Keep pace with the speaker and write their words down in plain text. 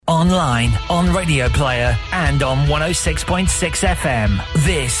online, on Radio Player, and on 106.6 FM.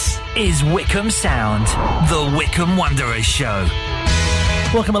 This is Wycombe Sound, the Wycombe Wanderers Show.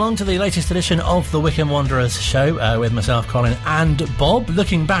 Welcome along to the latest edition of the Wycombe Wanderers Show with myself, Colin, and Bob,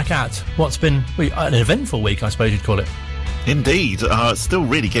 looking back at what's been an eventful week, I suppose you'd call it. Indeed. Still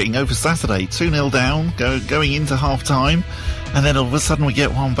really getting over Saturday. 2-0 down, going into half-time, and then all of a sudden we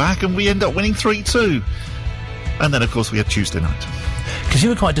get one back and we end up winning 3-2. And then, of course, we had Tuesday night. Because you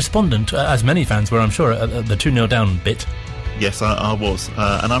were quite despondent, as many fans were, I'm sure, at the 2-0 down bit. Yes, I was.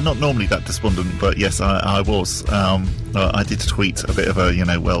 And I'm not normally that despondent, but yes, I was. I did tweet a bit of a,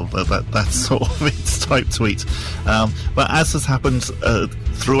 that's sort of its type tweet. But as has happened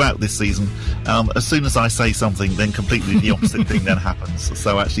throughout this season, as soon as I say something, then completely the opposite thing then happens.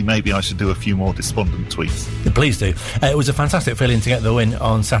 So actually, maybe I should do a few more despondent tweets. Please do. It was a fantastic feeling to get the win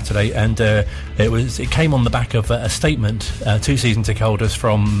on Saturday, and it came on the back of a statement 2 season ticket holders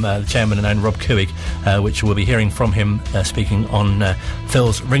from the chairman and owner Rob Couig, which we'll be hearing from him speaking on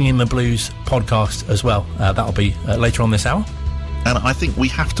Phil's Ringing the Blues podcast as well. That'll be later on this hour. And I think we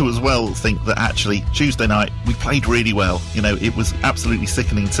have to as well think that actually Tuesday night we played really well. It was absolutely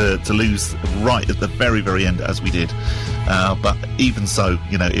sickening to lose right at the very, very end as we did. But even so,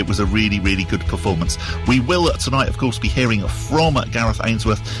 it was a really, really good performance. We will tonight, of course, be hearing from Gareth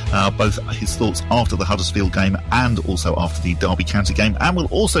Ainsworth, both his thoughts after the Huddersfield game and also after the Derby County game. And we'll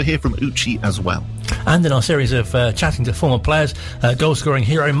also hear from Uchi as well. And in our series of chatting to former players, goal-scoring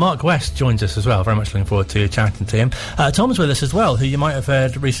hero Mark West joins us as well. Very much looking forward to chatting to him. Tom's with us as well, who you might have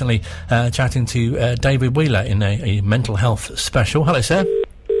heard recently chatting to David Wheeler in a mental health special. Hello, sir.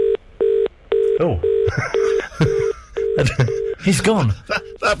 Oh. He's gone.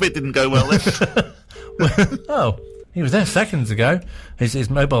 That bit didn't go well then. Oh, he was there seconds ago. His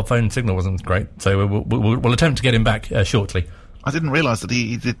mobile phone signal wasn't great, so we'll attempt to get him back shortly. I didn't realise that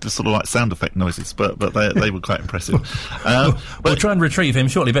he did the sort of like sound effect noises, but they were quite impressive. We'll try and retrieve him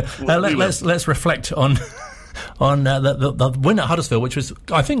shortly, but let's reflect on the win at Huddersfield, which was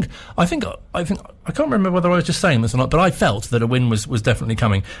I think I can't remember whether I was just saying this or not, but I felt that a win was definitely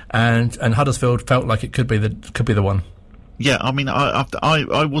coming, and Huddersfield felt like it could be the one. Yeah, I mean,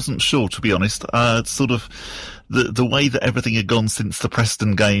 I wasn't sure, to be honest. Sort of the way that everything had gone since the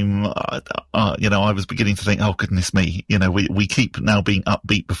Preston game, I was beginning to think, oh goodness me, we keep now being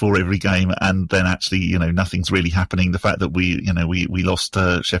upbeat before every game, and then actually, nothing's really happening. The fact that we lost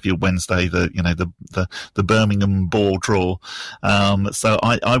Sheffield Wednesday, the Birmingham ball draw, so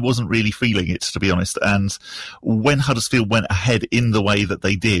I wasn't really feeling it, to be honest. And when Huddersfield went ahead in the way that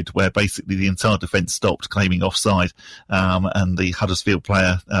they did, where basically the entire defence stopped claiming offside, and the Huddersfield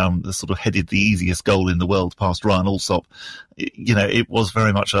player sort of headed the easiest goal in the world past Ryan Alsop, it was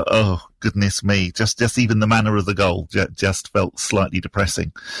very much oh goodness me, just even the manner of the goal just felt slightly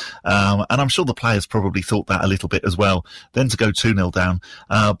depressing, and I'm sure the players probably thought that a little bit as well. Then to go 2-0 down,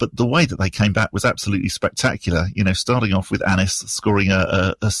 but the way that they came back was absolutely spectacular. Starting off with Anis scoring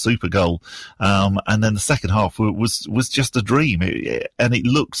a super goal, and then the second half was just a dream, and it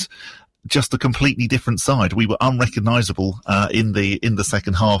looked just a completely different side. We were unrecognisable in the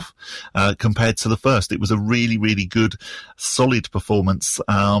second half compared to the first. It was a really, really good, solid performance.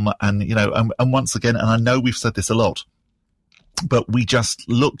 And once again, and I know we've said this a lot, but we just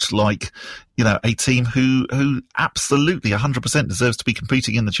looked like, a team who absolutely 100% deserves to be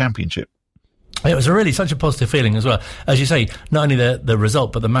competing in the Championship. It was such a positive feeling as well. As you say, not only the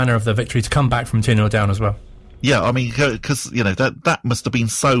result, but the manner of the victory to come back from 2-0 down as well. Yeah, I mean, because, that must have been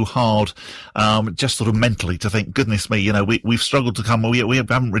so hard, just sort of mentally to think, goodness me, we've struggled to we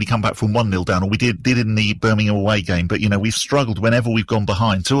haven't really come back from 1-0 down, or we did in the Birmingham away game, but, we've struggled whenever we've gone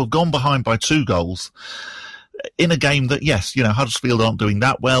behind. To have gone behind by 2 goals in a game that, yes, Huddersfield aren't doing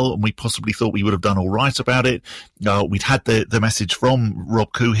that well, and we possibly thought we would have done all right about it. We'd had the message from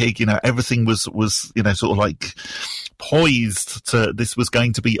Rob Couig, everything was, sort of like poised to, this was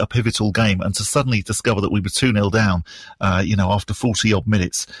going to be a pivotal game, and to suddenly discover that we were 2-0 down, after 40 odd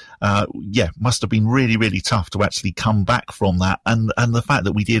minutes, must have been really, really tough to actually come back from that. And the fact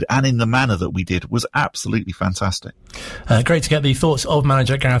that we did, and in the manner that we did, was absolutely fantastic. Great to get the thoughts of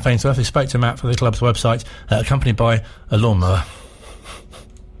manager Gareth Ainsworth, who spoke to Matt for the club's website, accompanied by a lawnmower.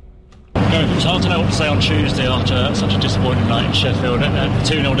 It's hard to know what to say on Tuesday after such a disappointing night in Sheffield.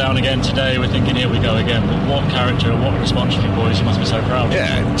 2-0 down again today, we're thinking, here we go again. But what character and what response from you boys, you must be so proud.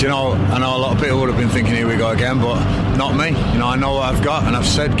 Yeah, I know a lot of people would have been thinking, here we go again, but not me. I know what I've got, and I've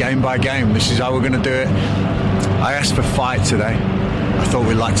said game by game, this is how we're going to do it. I asked for fight today. I thought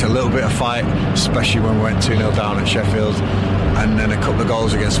we lacked a little bit of fight, especially when we went 2-0 down at Sheffield, and then a couple of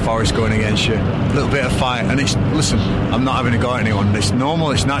goals against Forest going against you. A little bit of fight, and listen, I'm not having a go at anyone. It's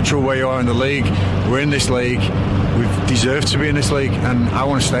normal, it's natural where you are in the league. We're in this league. We've deserved to be in this league, and I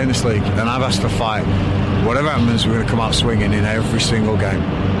want to stay in this league, and I've asked for fight. Whatever happens, we're going to come out swinging in every single game,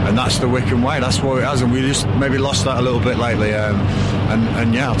 and that's the Wycombe way. That's what it has, and we just maybe lost that a little bit lately.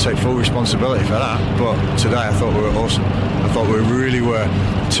 And yeah, I'll take full responsibility for that. But today, I thought we were awesome. I thought we really were.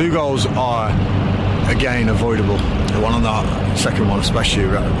 2 goals are again avoidable. The one on the second one, especially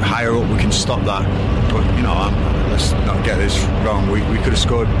higher up, we can stop that. But you know, let's not get this wrong. We could have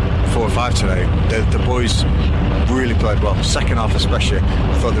scored 4 or 5 today. The boys really played well. Second half especially,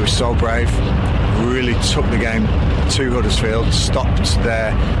 I thought they were so brave. Really took the game to Huddersfield, stopped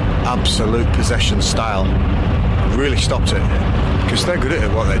their absolute possession style. Really stopped it, because they're good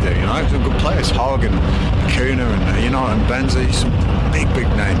at what they do. You know, they're good players. Hogg and Kuna and and Benzi, some big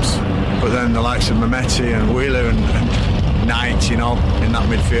names. But then the likes of Mehmeti and Wheeler and Knight, in that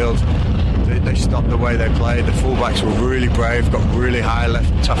midfield, they stopped the way they played. The fullbacks were really brave, got really high,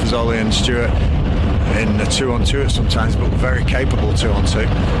 left Tafazoli and Stewart in the 2-on-2 at sometimes, but very capable 2-on-2.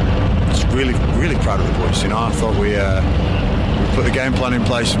 Just really proud of the boys. I thought we put the game plan in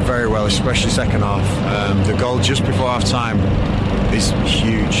place very well, especially second half. The goal just before half time is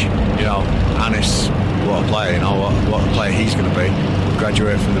huge. Anis, what a player, what a player he's going to be.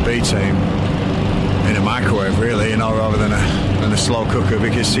 Graduate from the B team in a microwave, really, rather than a slow cooker,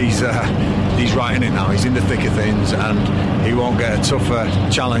 because he's right in it now. He's in the thick of things, and he won't get a tougher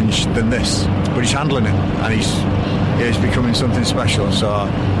challenge than this. But he's handling it, and he's becoming something special. So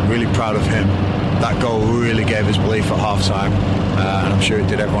really proud of him. That goal really gave us belief at half time, and I'm sure it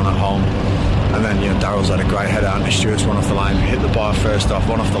did everyone at home. And then Darrell's had a great header, Andy Stewart's one off the line, hit the bar first off,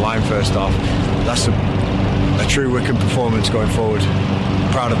 one off the line first off. That's a true Wycombe performance going forward.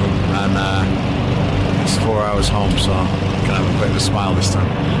 Proud of him, and it's 4 hours home, so I can have a bit of a smile this time.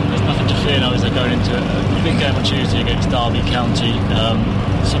 There's nothing to fear now as they're going into a big game on Tuesday against Derby County.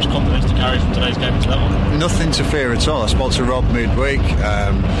 Such confidence to carry from today's game into that one? Nothing to fear at all. I spoke to Rob midweek,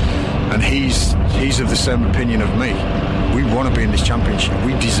 and he's of the same opinion of me. We want to be in this championship.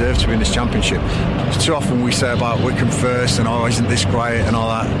 We deserve to be in this championship. Too often we say about Wycombe first and isn't this great and all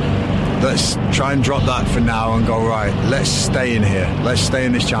that. Let's try and drop that for now and go, right, let's stay in here. Let's stay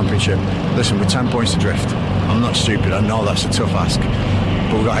in this championship. Listen, we're 10 points adrift. I'm not stupid. I know that's a tough ask.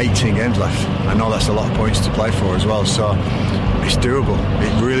 But we've got 18 games left. I know that's a lot of points to play for as well. So it's doable.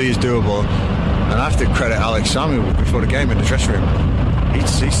 It really is doable. And I have to credit Alex Samuel before the game in the dressing room.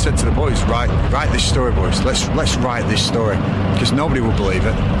 He said to the boys, write this story, boys. Let's write this story, because nobody will believe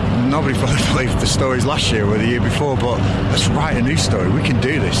it. Nobody believed the stories last year or the year before, but let's write a new story. We can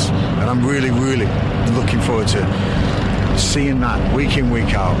do this, and I'm really looking forward to seeing that week in,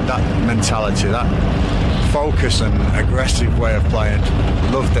 week out. That mentality, that focus and aggressive way of playing.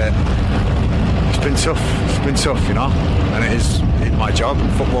 Loved it. It's been tough, and it's my job,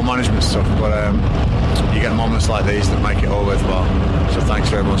 and football management stuff, but you get moments like these that make it all worthwhile. So thanks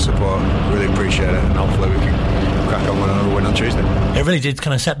for everyone's support, really appreciate it, and hopefully we can crack on with another win on Tuesday. It really did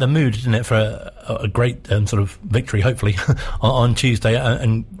kind of set the mood, didn't it, for a great sort of victory, hopefully, on Tuesday,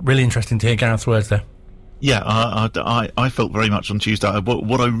 and really interesting to hear Gareth's words there. Yeah, I felt very much on Tuesday.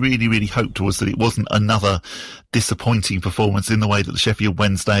 What I really hoped was that it wasn't another disappointing performance in the way that the Sheffield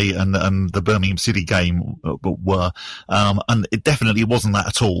Wednesday and the Birmingham City game were. And it definitely wasn't that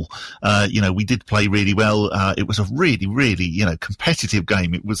at all. We did play really well. It was a really, competitive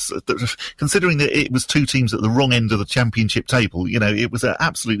game. It was, considering that it was 2 teams at the wrong end of the championship table, it was an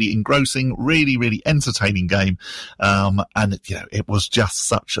absolutely engrossing, really entertaining game. And it was just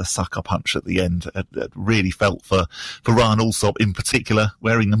such a sucker punch at the end. Really felt for Ryan Alsop in particular,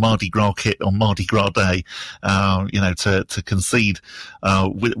 wearing the Mardi Gras kit on Mardi Gras Day, to concede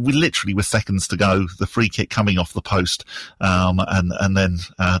with literally with seconds to go, the free kick coming off the post, and then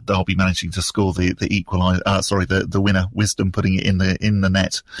Derby managing to score the the winner, Wisdom putting it in the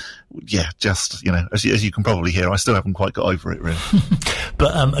net. Yeah, just as you can probably hear, I still haven't quite got over it really.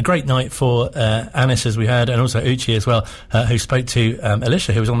 But a great night for Anis, as we heard, and also Uchi as well, who spoke to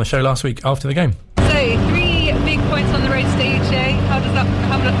Alicia, who was on the show last week after the game. So 3 big points on the road today, Uche. How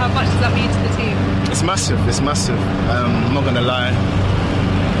much does that mean to the team? It's massive. I'm not gonna lie.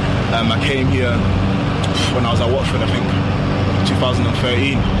 I came here when I was at Watford, I think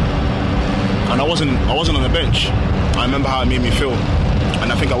 2013, and I wasn't on the bench. I remember how it made me feel,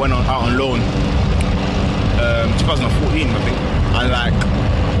 and I think I went out on loan 2014, I think, and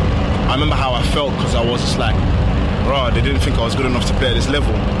I remember how I felt, because I was just like, they didn't think I was good enough to play at this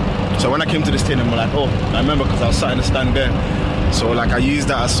level. So when I came to this team, I'm like, I remember, because I was sat in the stand there, So like I used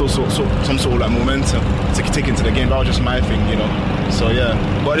that as some sort of like momentum to take into the game. That was just my thing, you know. So yeah,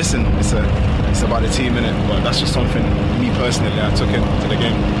 but listen, it's about the team, innit? But that's just something me personally I took into the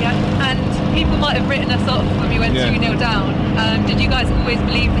game. Yeah, and people might have written us off when we went 2-0 down. Did you guys always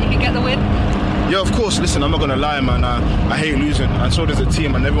believe that you could get the win? Yeah, of course. Listen, I'm not gonna lie, man. I hate losing, and so does the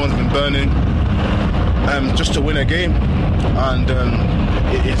team, and everyone's been burning just to win a game, and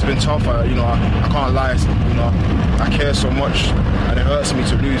it's been tough. I can't lie. You know, I care so much, and it hurts me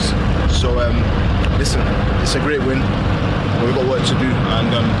to lose. So listen, it's a great win. But we've got work to do,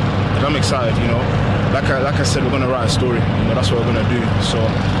 and I'm excited. You know, like I said, we're gonna write a story. You know, that's what we're gonna do. So,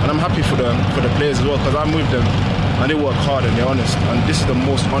 and I'm happy for the players as well, because I'm with them. And they work hard and they're honest, and this is the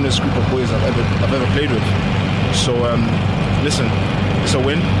most honest group of boys I've ever played with. So listen, it's a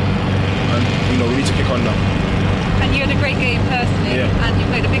win, and you know we need to kick on now. And you had a great game personally, and you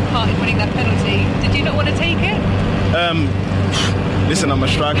played a big part in winning that penalty. Did you not want to take it? Listen, I'm a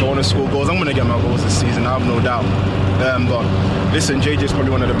striker. I want to score goals. I'm going to get my goals this season. I have no doubt. But listen, JJ is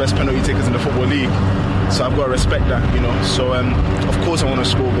probably one of the best penalty takers in the Football League. So I've got to respect that, you know. So of course I want to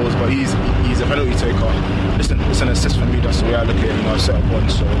score goals, but he's a penalty taker. Listen, it's an assist for me. That's the way I look at it. You know, I've set up one.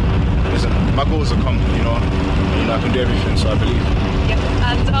 So listen, my goals will come. You know, I can do everything. So I believe. Yeah.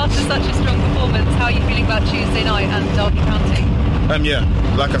 And after such a strong performance, how are you feeling about Tuesday night and Derby County? Yeah,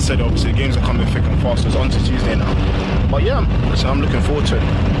 like I said, obviously games are coming thick and fast. It's on to Tuesday now. But yeah, listen, I'm looking forward to it.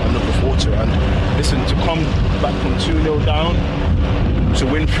 And listen, to come back from 2-0 down to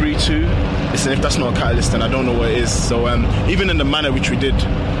win 3-2, listen, if that's not a catalyst, then I don't know what it is. So even in the manner which we did,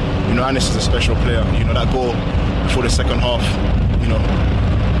 you know, Anis is a special player. You know, that goal before the second half, you know,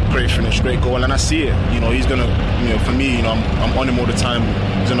 great finish, great goal, and I see it. You know, he's gonna, you know, for me, you know, I'm on him all the time.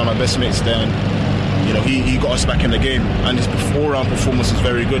 He's one of my best mates there, and you know, he got us back in the game, and his all-round performance is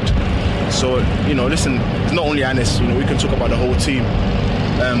very good. So you know, listen, it's not only Anis. You know, we can talk about the whole team,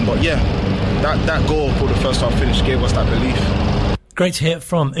 but yeah, that goal for the first half finish gave us that belief. Great to hear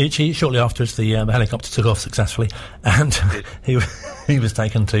from Uchi. Shortly afterwards, the helicopter took off successfully, and he was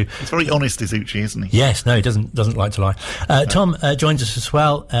taken to. He's very honest, is Uchi, isn't he? Yes, no, he doesn't like to lie. Tom joins us as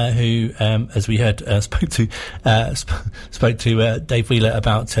well, who, as we heard, spoke to Dave Wheeler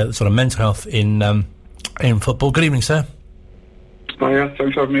about sort of mental health in football. Good evening, sir. Hiya,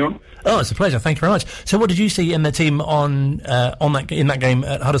 thanks for having me on. Oh, it's a pleasure. Thank you very much. So, what did you see in the team in that game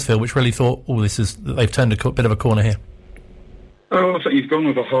at Huddersfield, which really thought, they've turned a bit of a corner here? Oh, I think he's gone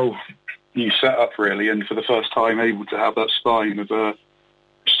with a whole new setup, really, and for the first time able to have that spine of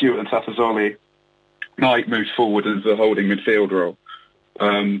Stewart and Tafazoli. Knight moved forward into the holding midfield role.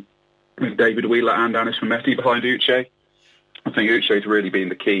 With David Wheeler and Anis Mehmeti behind Uche. I think Uche's really been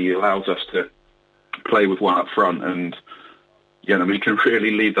the key. He allows us to play with one up front, and you know, we can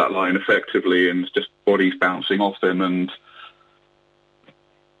really lead that line effectively, and just bodies bouncing off him, and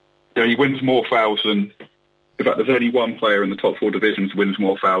you know, he wins more fouls than... In fact, there's only one player in the top 4 divisions who wins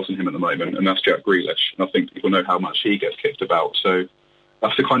more fouls than him at the moment, and that's Jack Grealish. And I think people know how much he gets kicked about. So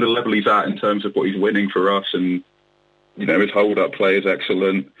that's the kind of level he's at in terms of what he's winning for us. And, you know, his hold-up play is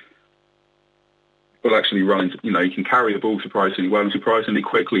excellent. But actually runs, you know, he can carry the ball surprisingly well and surprisingly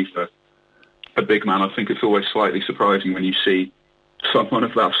quickly for a big man. I think it's always slightly surprising when you see someone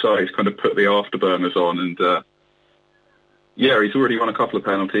of that size kind of put the afterburners on. And, yeah, he's already won a couple of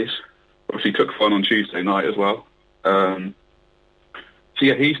penalties. Obviously took one on Tuesday night as well. So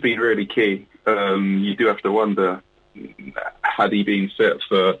yeah, he's been really key. You do have to wonder, had he been fit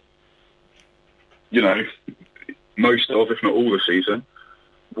for, you know, most of, if not all the season,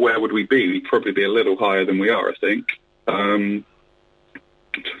 where would we be? We'd probably be a little higher than we are, I think. Then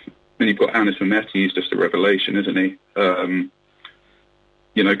you've got Anis Mehmeti, he's just a revelation, isn't he?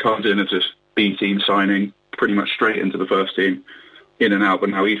 You know, comes in as this B-team signing, pretty much straight into the first team, in and out, but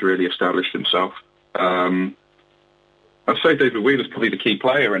now he's really established himself. I'd say David Wheeler's probably the key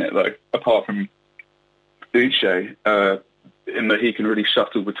player in it, though, apart from Uche, in that he can really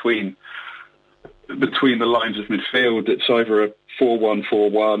shuttle between the lines of midfield. It's either a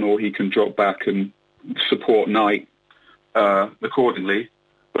 4-1-4-1, or he can drop back and support Knight accordingly,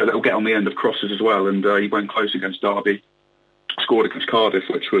 but it'll get on the end of crosses as well, and he went close against Derby, scored against Cardiff,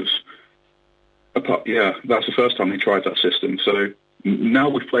 which was, that's the first time he tried that system. So now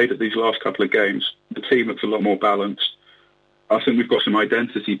we've played at these last couple of games, the team looks a lot more balanced. I think we've got some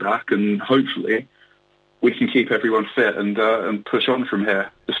identity back, and hopefully we can keep everyone fit and push on from here,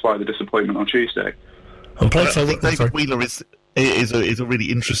 despite the disappointment on Tuesday. I think David Wheeler is a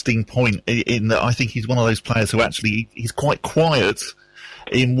really interesting point in that I think he's one of those players who actually, he's quite quiet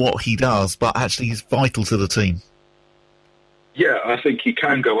in what he does, but actually he's vital to the team. Yeah, I think he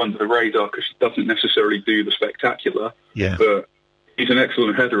can go under the radar because he doesn't necessarily do the spectacular. Yeah. But he's an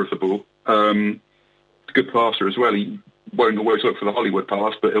excellent header of the ball. A good passer as well. He won't always look for the Hollywood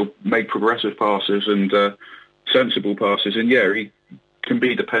pass, but he'll make progressive passes and sensible passes. And yeah, he can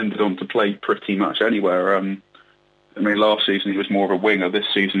be depended on to play pretty much anywhere. I mean, last season he was more of a winger. This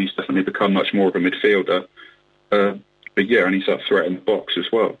season he's definitely become much more of a midfielder. But yeah, and he's that threat in the box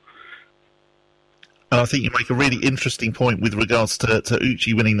as well. I think you make a really interesting point with regards to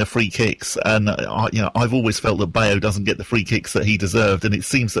Uche winning the free kicks, and I've always felt that Bayo doesn't get the free kicks that he deserved, and it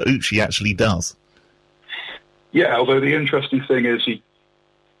seems that Uche actually does. Yeah, although the interesting thing is he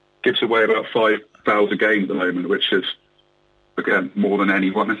gives away about 5 fouls a game at the moment, which is, again, more than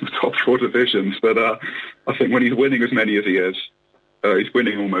anyone in the top 4 divisions. But I think when he's winning as many as he is, he's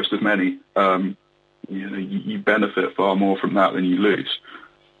winning almost as many. You benefit far more from that than you lose.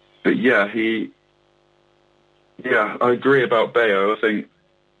 But yeah, I agree about Bayo. I think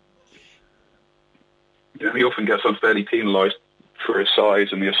he often gets unfairly penalised for his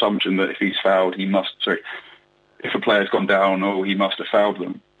size and the assumption that if he's fouled, if a player's gone down, he must have fouled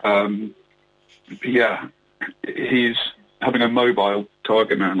them. He's having a mobile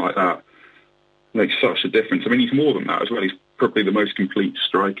target man like that makes such a difference. I mean, he's more than that as well. He's probably the most complete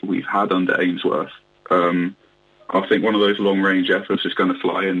striker we've had under Ainsworth. I think one of those long-range efforts is going to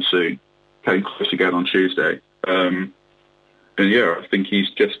fly in soon. Came close again on Tuesday. And yeah, I think he's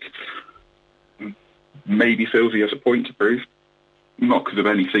just maybe feels he has a point to prove. Not because of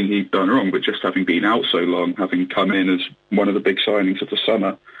anything he'd done wrong, but just having been out so long, having come in as one of the big signings of the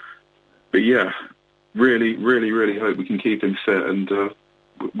summer. But yeah, really, really, really hope we can keep him fit, and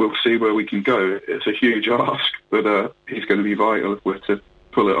we'll see where we can go. It's a huge ask, but he's going to be vital if we're to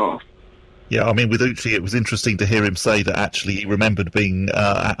pull it off. Yeah, I mean, with Uche, it was interesting to hear him say that actually he remembered being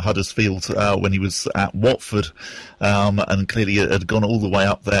at Huddersfield when he was at Watford, and clearly had gone all the way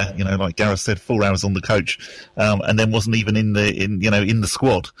up there. Like Gareth said, 4 hours on the coach, and then wasn't even in the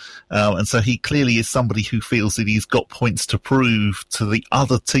squad. And so he clearly is somebody who feels that he's got points to prove to the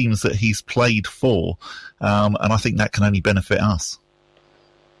other teams that he's played for, and I think that can only benefit us.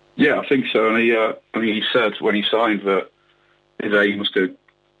 Yeah, I think so. And he said when he signed that his aim was to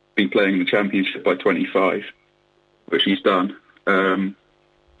be playing in the Championship by 25, which he's done. Playing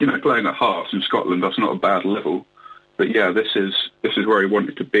at Hearts in Scotland, that's not a bad level. But yeah, this is where he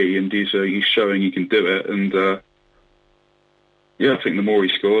wanted to be, and he's showing he can do it. And I think the more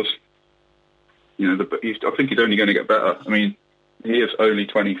he scores, I think he's only going to get better. I mean, he is only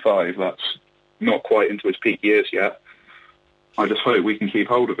 25. That's not quite into his peak years yet. I just hope we can keep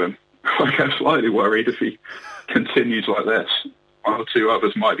hold of him. I get slightly worried if he continues like this. 1 or 2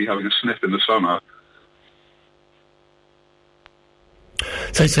 others might be having a sniff in the summer.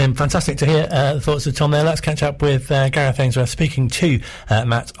 So it's fantastic to hear the thoughts of Tom there. Let's catch up with Gareth Ainsworth speaking to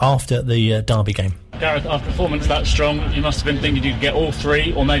Matt after the Derby game. Gareth, after a performance that strong, you must have been thinking you could get all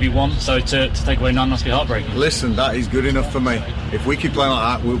 3 or maybe 1, so to take away none must be heartbreaking. Listen, that is good enough for me. If we keep playing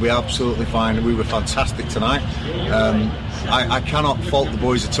like that, we'll be absolutely fine. We were fantastic tonight. I cannot fault the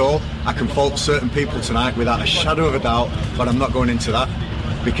boys at all. I can fault certain people tonight without a shadow of a doubt, but I'm not going into that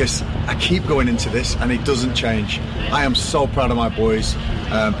because I keep going into this and it doesn't change. I am so proud of my boys.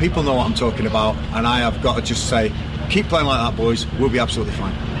 People know what I'm talking about, and I have got to just say, keep playing like that, boys. We'll be absolutely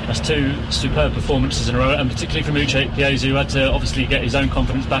fine. That's 2 superb performances in a row, and particularly from Uche Piezu, who had to obviously get his own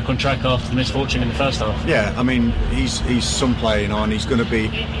confidence back on track after the misfortune in the first half. Yeah, I mean, he's some player, and he's going to be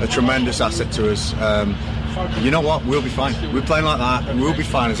a tremendous asset to us. You know what? We'll be fine. We're playing like that, and we'll be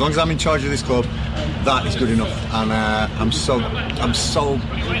fine. As long as I'm in charge of this club, that is good enough. And I'm so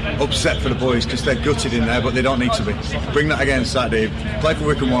upset for the boys because they're gutted in there, but they don't need to be. Bring that again Saturday. Play for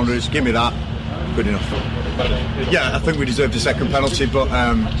Wycombe Wanderers. Give me that. Good enough. Yeah, I think we deserved a second penalty, but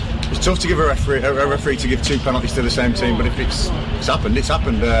it's tough to give a referee to give 2 penalties to the same team. But if it's happened, it's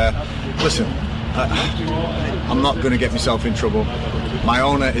happened. Listen, I'm not going to get myself in trouble. My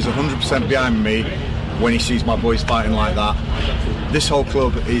owner is 100% behind me when he sees my boys fighting like that. This whole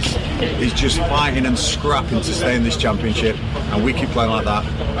club is just fighting and scrapping to stay in this Championship, and we keep playing like that,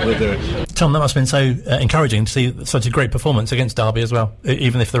 we'll do it. Tom, that must have been so encouraging to see such a great performance against Derby as well,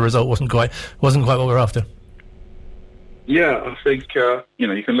 even if the result wasn't quite what we were after. Yeah, I think you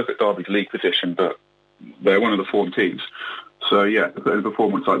can look at Derby's league position, but they're one of the form teams. So yeah, a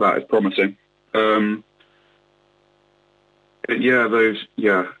performance like that is promising. I'm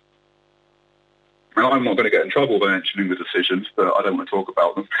not going to get in trouble by mentioning the decisions, but I don't want to talk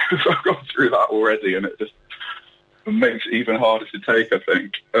about them because I've gone through that already, and it just makes it even harder to take, I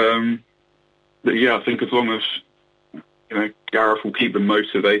think. But yeah, I think as long as Gareth will keep them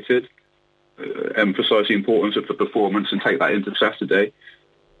motivated, emphasise the importance of the performance, and take that into Saturday, I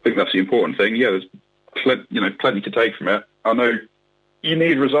think that's the important thing. Yeah, there's plenty to take from it. I know you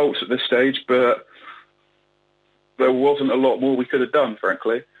need results at this stage, but there wasn't a lot more we could have done,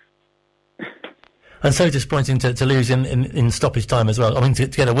 frankly. And so disappointing to lose in stoppage time as well. I mean, to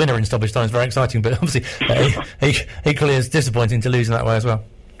get a winner in stoppage time is very exciting, but obviously equally as disappointing to lose in that way as well.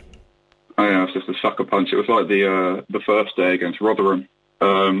 Oh, yeah, it's just a sucker punch. It was like the first day against Rotherham,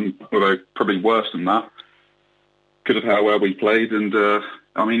 although probably worse than that, because of how well we played. And,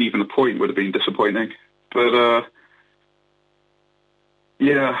 I mean, even a point would have been disappointing. But,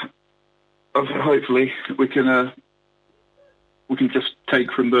 yeah, hopefully we can just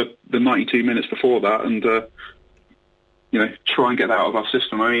take from the 92 minutes before that and, try and get that out of our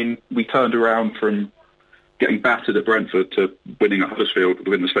system. I mean, we turned around from getting battered at Brentford to winning at Huddersfield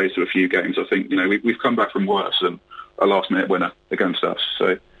within the space of a few games. I think, we've come back from worse than a last-minute winner against us.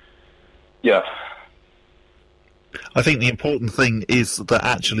 So, yeah. I think the important thing is that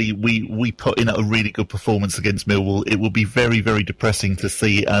actually we put in a really good performance against Millwall. It will be very, very depressing to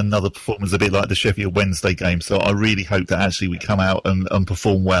see another performance a bit like the Sheffield Wednesday game. So I really hope that actually we come out and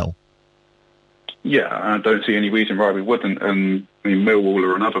perform well. Yeah, I don't see any reason why we wouldn't. And I mean, Millwall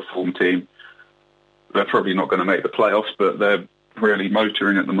are another form team. They're probably not going to make the playoffs, but they're really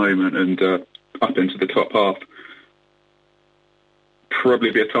motoring at the moment and up into the top half.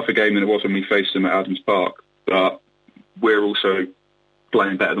 Probably be a tougher game than it was when we faced them at Adams Park. But we're also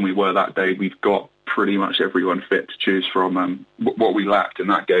playing better than we were that day. We've got pretty much everyone fit to choose from. What we lacked in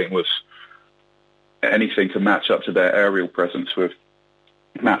that game was anything to match up to their aerial presence with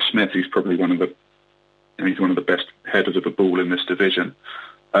Matt Smith, who's probably one of the best headers of the ball in this division.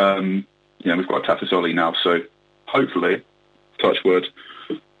 We've got Tafazoli now, so hopefully, touch wood,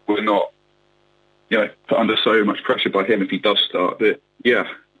 we're not put under so much pressure by him if he does start. But yeah,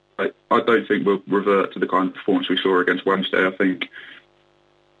 I don't think we'll revert to the kind of performance we saw against Wednesday. I think,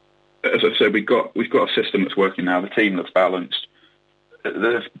 as I said, we've got a system that's working now. The team looks balanced.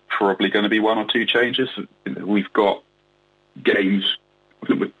 There's probably going to be one or two changes. We've got games. I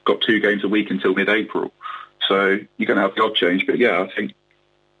think we've got 2 games a week until mid-April, so you're going to have the odd change. But yeah, I think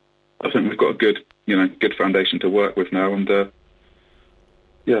we've got a good foundation to work with now, and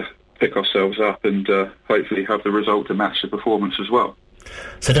pick ourselves up and hopefully have the result to match the performance as well.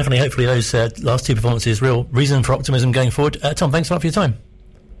 So definitely, hopefully, those last 2 performances, real reason for optimism going forward. Tom, thanks a lot for your time.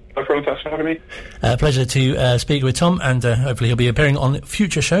 No problem, thanks for having me. Pleasure to speak with Tom, and hopefully he'll be appearing on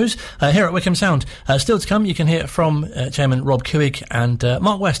future shows here at Wycombe Sound. Still to come, you can hear from Chairman Rob Kuig and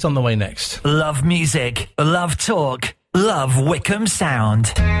Mark West on the way next. Love music, love talk, love Wycombe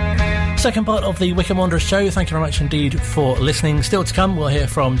Sound. Second part of the Wycombe Wanderers show. Thank you very much indeed for listening. Still to come, we'll hear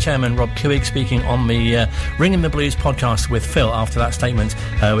from Chairman Rob Kuig speaking on the Ringing the Blues podcast with Phil after that statement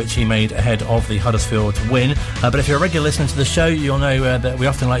which he made ahead of the Huddersfield win. But if you're a regular listener to the show, you'll know that we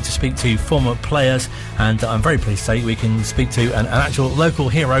often like to speak to former players, and I'm very pleased to say we can speak to an actual local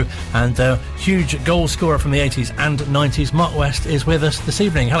hero and huge goal scorer from the 80s and 90s. Mark West is with us this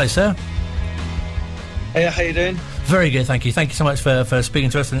evening. Hello, sir. Hey, how you doing? Very good, thank you. Thank you so much for speaking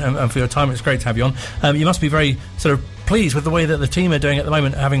to us and for your time. It's great to have you on. You must be very sort of pleased with the way that the team are doing at the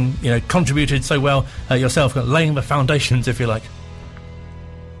moment, having contributed so well yourself, laying the foundations, if you like.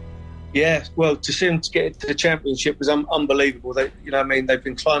 Yeah, well, to see them to get to the Championship was unbelievable. They've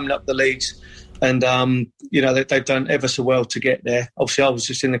been climbing up the leagues, and they've done ever so well to get there. Obviously, I was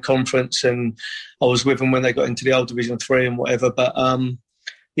just in the conference, and I was with them when they got into the old Division 3 and whatever. But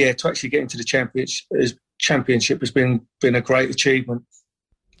to actually get into the Championship has been a great achievement.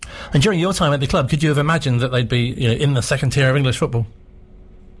 And during your time at the club, could you have imagined that they'd be in the second tier of English football?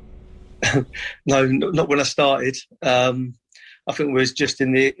 No, not when I started. I think it was just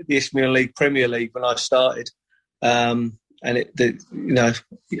in the Isthmian League, Premier League when I started. I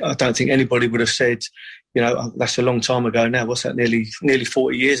don't think anybody would have said, that's a long time ago now. What's that? Nearly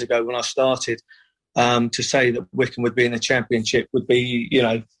 40 years ago when I started. To say that Wycombe would be in the Championship would be,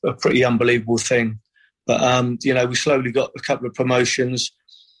 a pretty unbelievable thing. But, we slowly got a couple of promotions,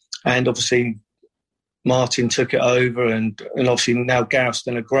 and obviously Martin took it over, and obviously now Gareth's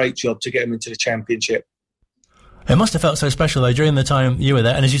done a great job to get him into the Championship. It must have felt so special, though, during the time you were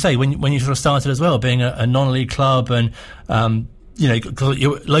there. And as you say, when you sort of started as well, being a non-league club and,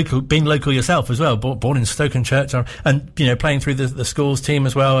 you're local, being local yourself as well, born in Stoke-on-Church, and, playing through the schools team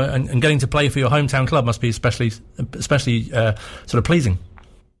as well, and getting to play for your hometown club must be especially sort of pleasing.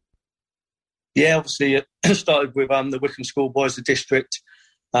 Yeah, obviously it started with the Wycombe Schoolboys, the district,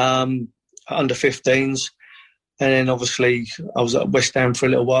 under 15s. And then obviously I was at West Ham for a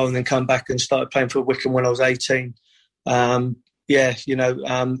little while, and then come back and started playing for Wycombe when I was 18. Always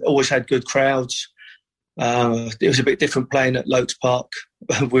had good crowds. It was a bit different playing at Lokes Park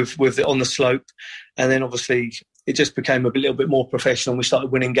with on the slope. And then obviously it just became a little bit more professional. We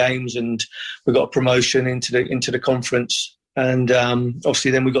started winning games, and we got a promotion into the conference. And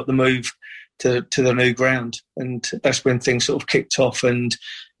obviously, then we got the move to the new ground, and that's when things sort of kicked off. And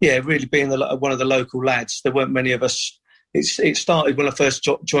really being one of the local lads, there weren't many of us. It started when I first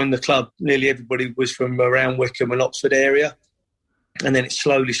joined the club. Nearly everybody was from around Wycombe and Oxford area, and then it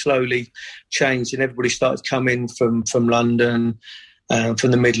slowly changed, and everybody started coming from London,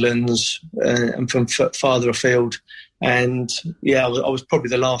 from the Midlands, and from farther afield. And I was probably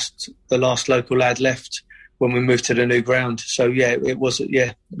the last local lad left when we moved to the new ground. So it was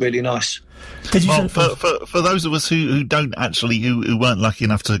really nice. Well, for those of us who don't actually, who weren't lucky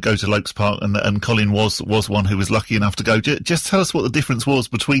enough to go to Lokes Park, and Colin was one who was lucky enough to go, just tell us what the difference was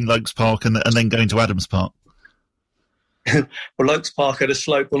between Lokes Park and then going to Adams Park. Well, Lokes Park had a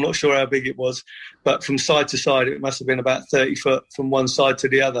slope. I'm not sure how big it was, but from side to side, it must have been about 30 foot from one side to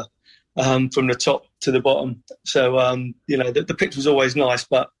the other, from the top to the bottom. So, the pitch was always nice,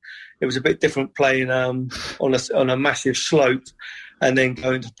 but it was a bit different playing on a massive slope and then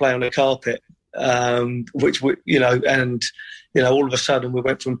going to play on a carpet, which all of a sudden we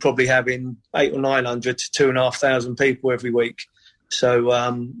went from probably having 800 or 900 to 2,500 people every week. So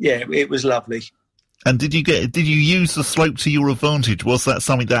it was lovely. And did you use the slope to your advantage? Was that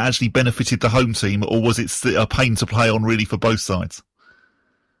something that actually benefited the home team, or was it a pain to play on really for both sides?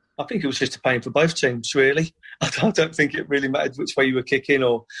 I think it was just a pain for both teams, really. I don't think it really mattered which way you were kicking,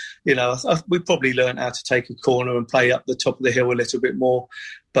 or, we probably learned how to take a corner and play up the top of the hill a little bit more.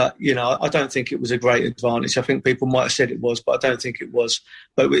 But, I don't think it was a great advantage. I think people might have said it was, but I don't think it was.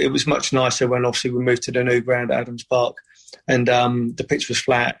 But it was much nicer when obviously we moved to the new ground at Adams Park, and the pitch was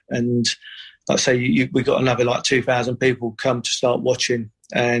flat, and like I say, we got another 2,000 people come to start watching.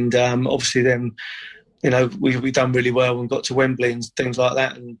 And obviously then, we done really well and got to Wembley and things like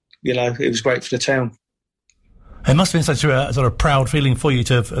that. And, it was great for the town. It must have been such a sort of proud feeling for you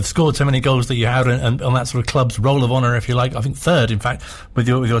to have scored so many goals that you had, and on that sort of club's roll of honour, if you like. I think third, in fact, with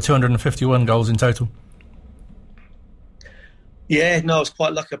your 251 goals in total. Yeah, no, I was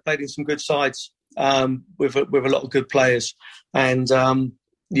quite lucky. I played in some good sides with a lot of good players, and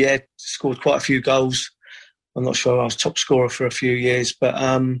scored quite a few goals. I'm not sure I was top scorer for a few years, but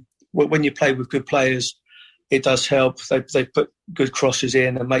when you play with good players, it does help. They put good crosses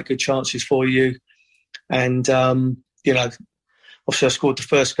in and make good chances for you. And, obviously I scored the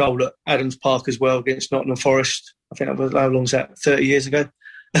first goal at Adams Park as well against Nottingham Forest. I think that was, how long was that, 30 years ago?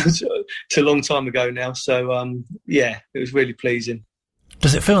 It's a long time ago now. So, it was really pleasing.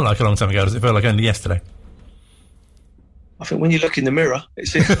 Does it feel like a long time ago? Does it feel like only yesterday? I think when you look in the mirror, it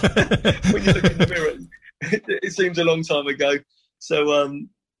seems a long time ago. So,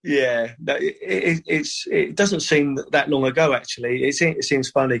 it doesn't seem that long ago, actually. It seems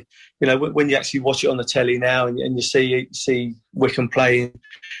funny. When you actually watch it on the telly now and you see Wycombe playing,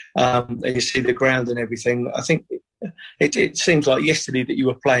 and you see the ground and everything, I think it seems like yesterday that you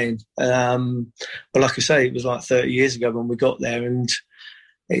were playing. But like I say, it was like 30 years ago when we got there, and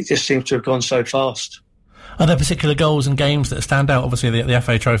it just seems to have gone so fast. Are there particular goals and games that stand out? Obviously, the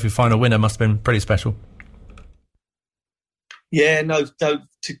FA Trophy final winner must have been pretty special. Yeah, no,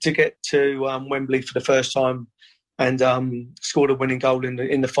 to get to Wembley for the first time and scored a winning goal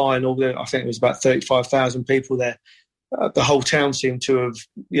in the final. I think it was about 35,000 people there. The whole town seemed to have,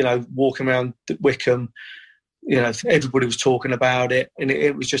 walking around Wycombe. Everybody was talking about it, and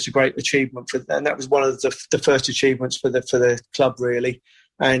it was just a great achievement and that was one of the first achievements for the club, really.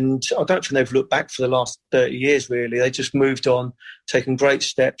 And I don't think they've looked back for the last 30 years, really. They just moved on, taken great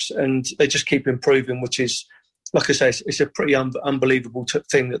steps, and they just keep improving, which is, like I say, it's a pretty unbelievable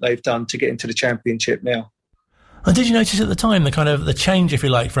thing that they've done to get into the Championship now. And did you notice at the time the change, if you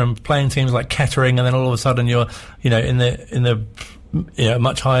like, from playing teams like Kettering, and then all of a sudden you're, in the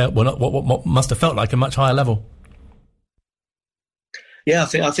much higher, well, not what must have felt like a much higher level? Yeah,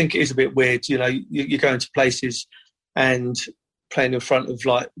 I think it is a bit weird. You go into places and playing in front of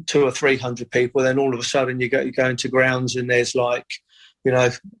 200 or 300 people, then all of a sudden you go into grounds and there's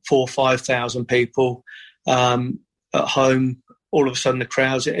 4,000 or 5,000 people. At home, all of a sudden the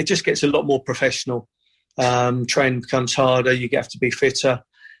crowds, it just gets a lot more professional. Training becomes harder, you have to be fitter.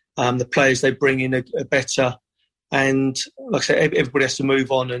 The players they bring in are better, and like I said, everybody has to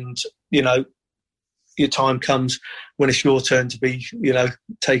move on, and your time comes when it's your turn to be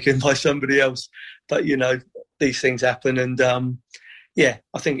taken by somebody else. But these things happen, and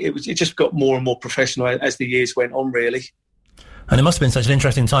I think it just got more and more professional as the years went on, really. And it must have been such an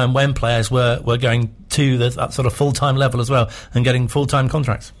interesting time when players were going to that sort of full-time level as well and getting full-time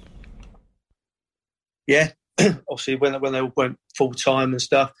contracts. Yeah, obviously when they all went full-time and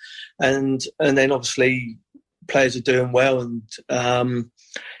stuff. And then obviously players are doing well, and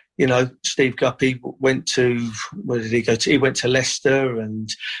Steve Guppy went to, where did he go to? He went to Leicester, and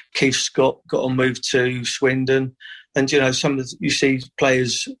Keith Scott got on move to Swindon. And, you see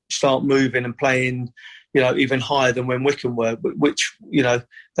players start moving and playing, even higher than when Wycombe were, which,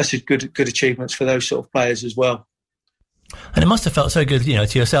 that's a good achievements for those sort of players as well. And it must have felt so good, for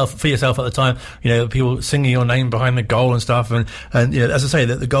yourself at the time, people singing your name behind the goal and stuff. And as I say,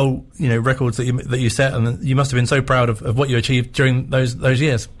 that the goal, records that you set, and you must have been so proud of what you achieved during those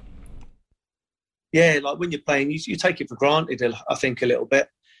years. Yeah, like when you're playing, you take it for granted, I think, a little bit.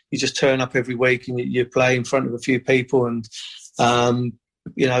 You just turn up every week and you play in front of a few people. And,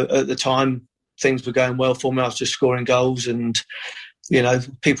 at the time, things were going well for me. I was just scoring goals, and,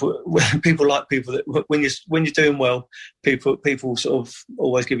 people like people that when you're doing well, people sort of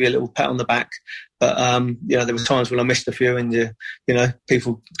always give you a little pat on the back. But, there were times when I missed a few, and,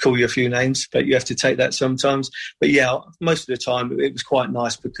 people call you a few names, but you have to take that sometimes. But yeah, most of the time it was quite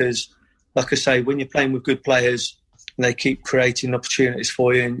nice because, like I say, when you're playing with good players and they keep creating opportunities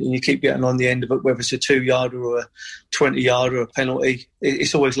for you, and you keep getting on the end of it, whether it's a 2-yarder or a 20-yarder or a penalty,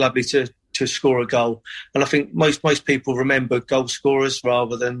 it's always lovely to score a goal. And I think most people remember goal scorers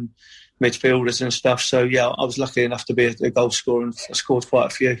rather than midfielders and stuff. So, yeah, I was lucky enough to be a goal scorer, and I scored quite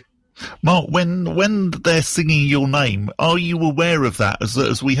a few. Mark, when they're singing your name, are you aware of that?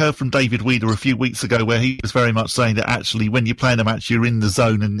 As we heard from David Wheeler a few weeks ago, where he was very much saying that actually when you're playing a match, you're in the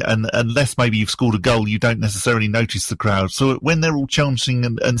zone, and unless maybe you've scored a goal, you don't necessarily notice the crowd. So when they're all chanting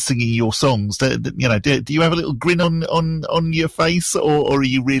and singing your songs, do you have a little grin on your face, or are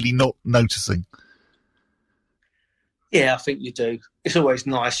you really not noticing? Yeah, I think you do. It's always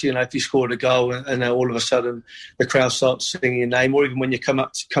nice, if you scored a goal and all of a sudden the crowd starts singing your name, or even when you come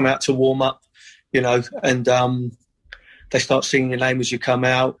out to warm up, and they start singing your name as you come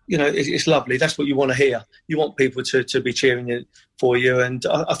out. It's lovely. That's what you want to hear. You want people to be cheering for you. And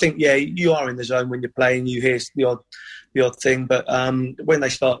I think, yeah, you are in the zone when you're playing. You hear the odd thing, but when they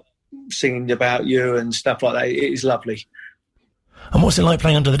start singing about you and stuff like that, it is lovely. And what's it like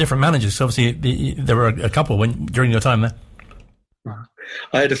playing under the different managers? Obviously, there were a couple during your time there.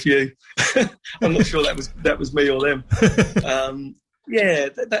 I had a few. I'm not sure that was me or them.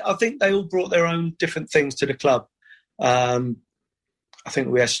 I think they all brought their own different things to the club. I think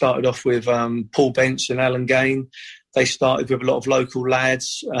we had started off with Paul Bench and Alan Gain. They started with a lot of local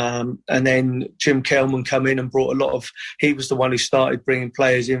lads, and then Jim Kelman come in and brought he was the one who started bringing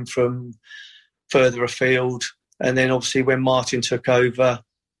players in from further afield. And then obviously when Martin took over,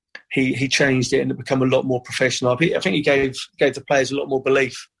 he changed it and it became a lot more professional. I think he gave the players a lot more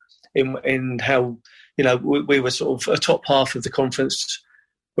belief in how, we were sort of a top half of the conference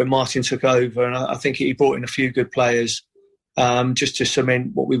when Martin took over. And I think he brought in a few good players just to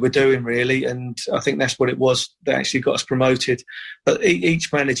cement what we were doing, really. And I think that's what it was that actually got us promoted. But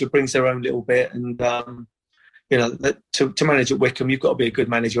each manager brings their own little bit. And, to manage at Wycombe, you've got to be a good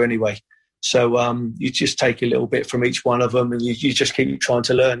manager anyway. So you just take a little bit from each one of them, and you just keep trying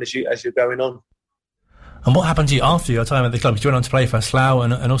to learn as you're going on. And what happened to you after your time at the club? Because you went on to play for Slough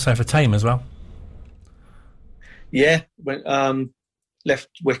and also for Tame as well. Yeah, left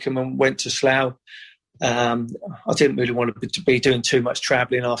Wycombe and went to Slough. I didn't really want to be doing too much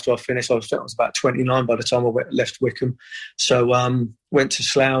travelling after I finished. I was about 29 by the time I left Wycombe. So went to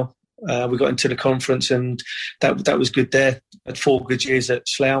Slough. We got into the conference, and that was good there. Had 4 good years at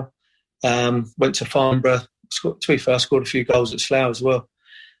Slough. Went to Farnborough. To be fair, I scored a few goals at Slough as well.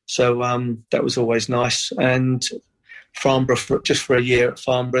 So that was always nice. And Farnborough just for a year at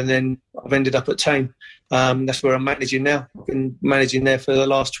Farnborough, and then I've ended up at Tame. That's where I'm managing now. I've been managing there for the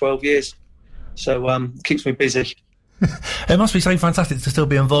last 12 years. So it keeps me busy. It must be so fantastic to still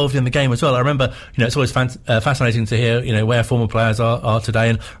be involved in the game as well. I remember, it's always fascinating to hear, where former players are today.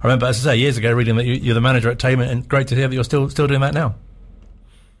 And I remember, as I say, years ago, reading that you're the manager at Tame, and great to hear that you're still doing that now.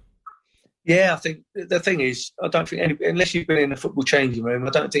 Yeah, I think the thing is, I don't think unless you've been in a football changing room,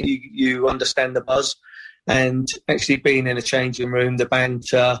 I don't think you understand the buzz. And actually being in a changing room, the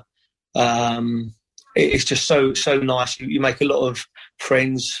banter, it's just so nice. You make a lot of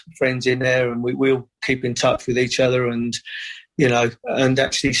friends in there, and we all keep in touch with each other. And and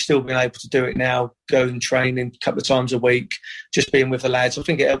actually still being able to do it now, go and train a couple of times a week, just being with the lads. I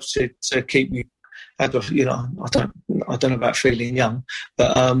think it helps to keep me. I don't know about feeling young,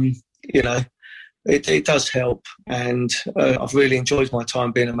 but it does help, and I've really enjoyed my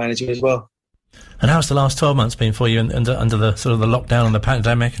time being a manager as well. And how's the last 12 months been for you under the sort of the lockdown and the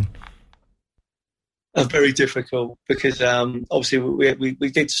pandemic? Very difficult because obviously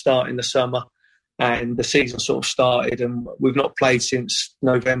we did start in the summer, and the season sort of started, and we've not played since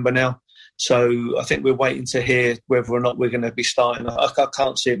November now. So I think we're waiting to hear whether or not we're going to be starting. I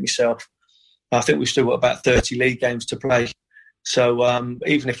can't see it myself. I think we've still got about 30 league games to play. So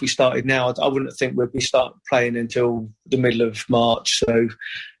even if we started now, I wouldn't think we'd be playing until the middle of March. So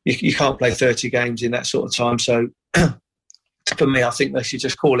you can't play 30 games in that sort of time. So for me, I think they should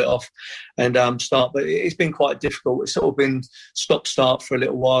just call it off and start. But it's been quite difficult. It's sort of been stop-start for a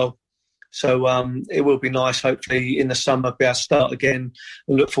little while. So it will be nice, hopefully, in the summer, be able to start again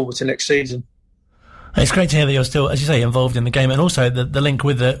and look forward to next season. It's great to hear that you're still, as you say, involved in the game, and also the link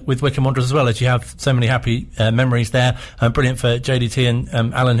with Wycombe Wanderers as well, as you have so many happy memories there. Brilliant for JDT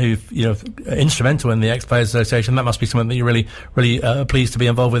and Alan, who instrumental in the Ex-Players Association. That must be something that you're really pleased to be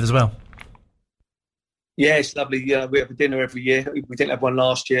involved with as well. Yeah, it's lovely. We have a dinner every year. We didn't have one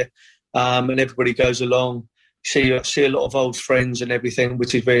last year, and everybody goes along. See a lot of old friends and everything,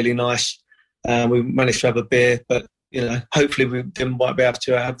 which is really nice. We managed to have a beer, but hopefully we might be able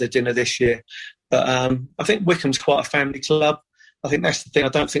to have the dinner this year. But I think Wycombe's quite a family club. I think that's the thing. I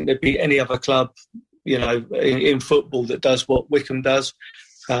don't think there'd be any other club, in football that does what Wycombe does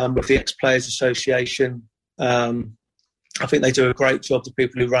with the Ex-Players Association. I think they do a great job, the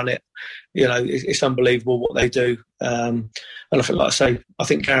people who run it. It's unbelievable what they do. And I think, like I say, I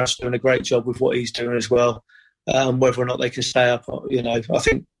think Gareth's doing a great job with what he's doing as well. Whether or not they can stay up, I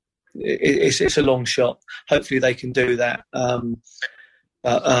think it's a long shot. Hopefully they can do that.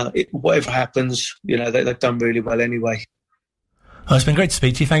 Whatever happens, they've done really well anyway. Oh, it's been great to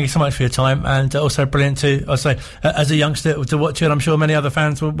speak to you. Thank you so much for your time, and also brilliant to, as a youngster, to watch you. And I'm sure many other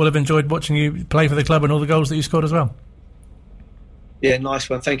fans will have enjoyed watching you play for the club and all the goals that you scored as well. Yeah, nice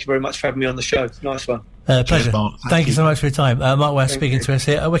one. Thank you very much for having me on the show. Nice one. Pleasure. Thank you so much for your time. Mark West speaking to us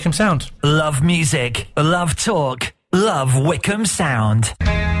here at Wycombe Sound. Love music, love talk, love Wycombe Sound.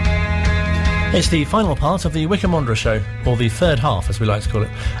 It's the final part of the Wycombe Wanderers show, or the third half, as we like to call it.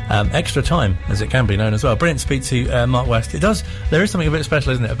 Extra time, as it can be known as well. Brilliant to speak to Mark West. There is something a bit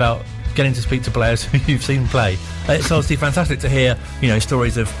special, isn't it, about getting to speak to players who you've seen play. It's obviously fantastic to hear,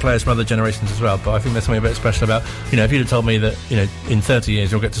 stories of players from other generations as well, but I think there's something a bit special about, if you'd have told me that, in 30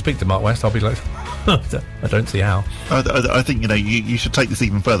 years you'll get to speak to Mark West, I'll be like, I don't see how. I think, you should take this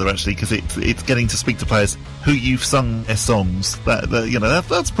even further, actually, because it's getting to speak to players who you've sung their songs.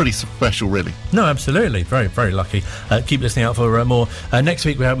 That's pretty special, really. No, absolutely. Very, very lucky. Keep listening out for more. Next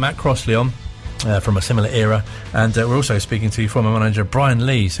week we have Matt Crossley on. From a similar era, and we're also speaking to former manager Brian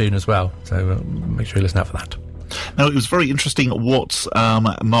Lee soon as well, so make sure you listen out for that. Now, it was very interesting what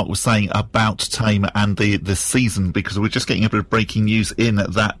Mark was saying about Tame and the season, because we're just getting a bit of breaking news in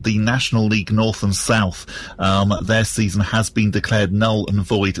that the National League North and South, their season has been declared null and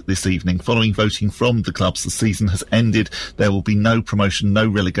void this evening. Following voting from the clubs, the season has ended. There will be no promotion, no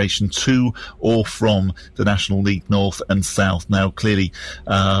relegation to or from the National League North and South. Now, clearly,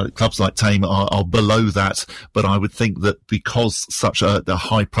 clubs like Tame are below that, but I would think that because such a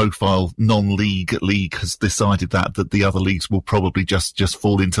high-profile non-league league has decided that the other leagues will probably just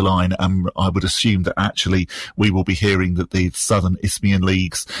fall into line, and I would assume that actually we will be hearing that the Southern Isthmian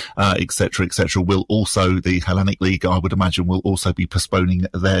leagues, etc., will also, the Hellenic League, I would imagine, will also be postponing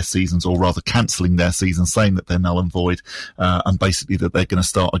their seasons, or rather cancelling their seasons, saying that they're null and void, and basically that they're going to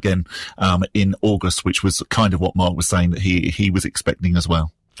start again in August, which was kind of what Mark was saying that he was expecting as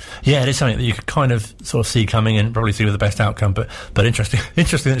well. Yeah, it is something that you could kind of sort of see coming and probably see with the best outcome, but interesting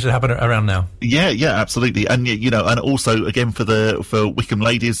that it should happen around now. Yeah, absolutely. And and also again for Wycombe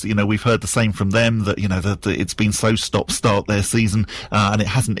ladies, we've heard the same from them that that it's been so stop-start their season, and it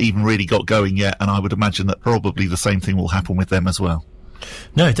hasn't even really got going yet. And I would imagine that probably the same thing will happen with them as well.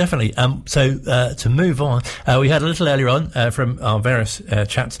 No, definitely. So to move on, we had a little earlier on from our various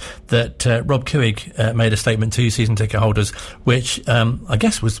chats that Rob Couig made a statement to season ticket holders, which I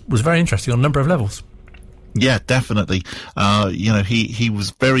guess was very interesting on a number of levels. Yeah, definitely. He was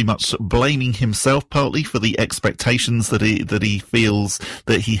very much blaming himself partly for the expectations that he feels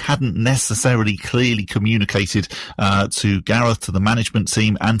that he hadn't necessarily clearly communicated to Gareth, to the management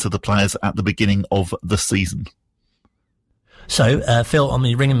team, and to the players at the beginning of the season. So, Phil on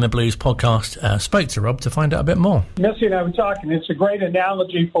the Ringing the Blues podcast spoke to Rob to find out a bit more. Missy and I were talking. It's a great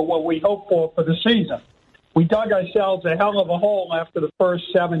analogy for what we hope for the season. We dug ourselves a hell of a hole after the first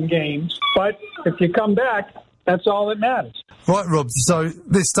 7 games, but if you come back, that's all that matters. Right, Rob, so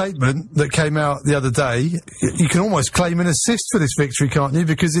this statement that came out the other day, you can almost claim an assist for this victory, can't you?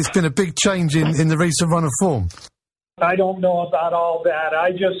 Because it's been a big change in the recent run of form. I don't know about all that.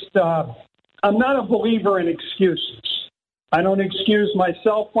 I'm not a believer in excuses. I don't excuse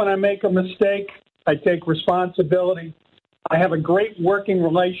myself when I make a mistake. I take responsibility. I have a great working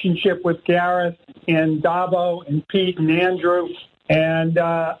relationship with Gareth and Davo and Pete and Andrew And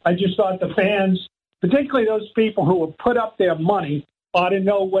I just thought the fans, particularly those people who have put up their money, ought to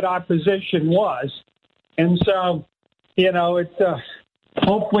know what our position was. And so, it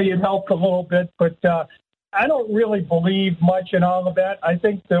hopefully it helped a little bit. But I don't really believe much in all of that. I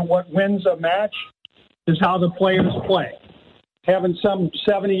think that what wins a match is how the players play. Having some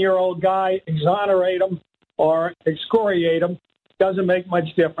 70-year-old guy exonerate them or excoriate them doesn't make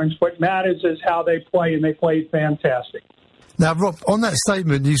much difference. What matters is how they play, and they played fantastic. Now, Rob, on that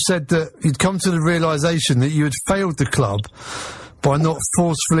statement, you said that you'd come to the realisation that you had failed the club by not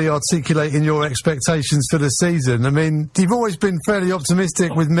forcefully articulating your expectations for the season. I mean, you've always been fairly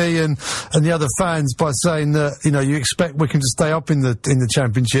optimistic with me and the other fans by saying that, you expect Wycombe to stay up in the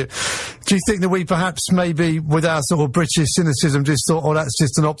Championship. Do you think that we perhaps maybe, with our sort of British cynicism, just thought, oh, that's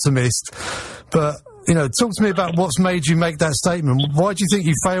just an optimist? But, talk to me about what's made you make that statement. Why do you think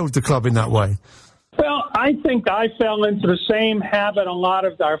you failed the club in that way? Well, I think I fell into the same habit a lot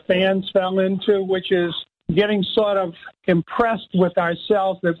of our fans fell into, which is getting sort of impressed with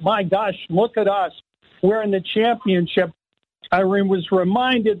ourselves that, my gosh, look at us. We're in the Championship. I was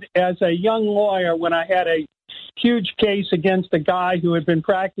reminded as a young lawyer when I had a huge case against a guy who had been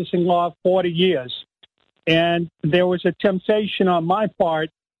practicing law 40 years. And there was a temptation on my part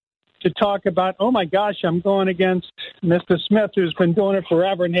to talk about, oh, my gosh, I'm going against Mr. Smith, who's been doing it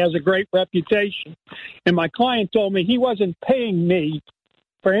forever and has a great reputation. And my client told me he wasn't paying me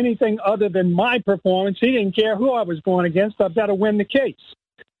for anything other than my performance. He didn't care who I was going against. I better win the case.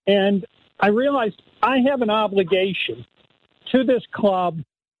 And I realized I have an obligation to this club,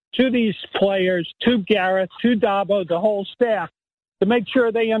 to these players, to Gareth, to Dabo, the whole staff, to make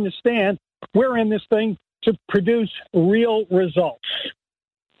sure they understand we're in this thing to produce real results.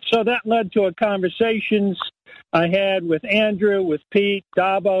 So that led to a conversations I had with Andrew, with Pete,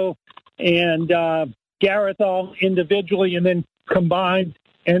 Dabo, and Gareth all individually and then combined.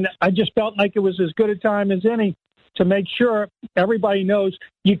 And I just felt like it was as good a time as any to make sure everybody knows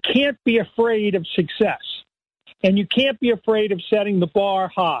you can't be afraid of success. And you can't be afraid of setting the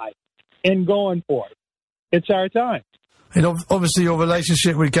bar high and going for it. It's our time. Obviously, your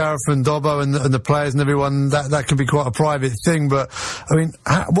relationship with Gareth and Dobbo and the players and everyone, that can be quite a private thing. But, I mean,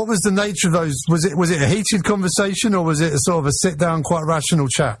 what was the nature of those? Was it a heated conversation or was it a sort of a sit-down, quite rational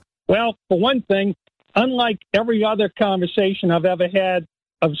chat? Well, for one thing, unlike every other conversation I've ever had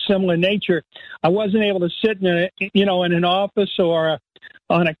of similar nature, I wasn't able to sit in an office or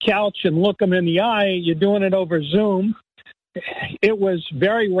on a couch and look them in the eye. You're doing it over Zoom. It was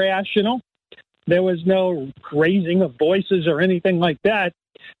very rational. There was no raising of voices or anything like that.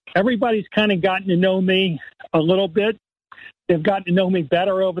 Everybody's kind of gotten to know me a little bit. They've gotten to know me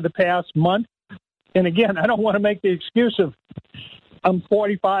better over the past month. And again, I don't want to make the excuse of I'm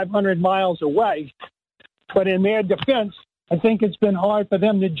 4,500 miles away. But in their defense, I think it's been hard for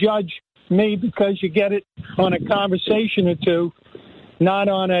them to judge me because you get it on a conversation or two, not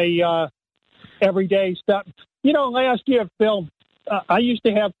on a everyday stuff. Last year, Phil, I used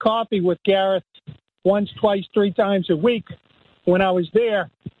to have coffee with Gareth once, twice, 3 times a week when I was there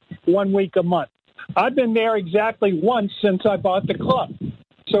 1 week a month. I've been there exactly once since I bought the club.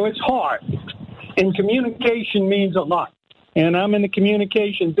 So it's hard. And communication means a lot. And I'm in the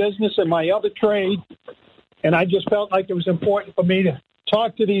communication business in my other trade. And I just felt like it was important for me to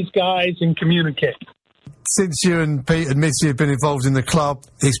talk to these guys and communicate. Since you and Pete and Mitzi have been involved in the club,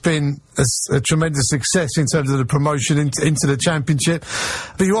 it's been a tremendous success in terms of the promotion into the Championship.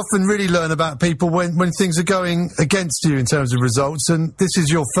 But you often really learn about people when things are going against you in terms of results, and this is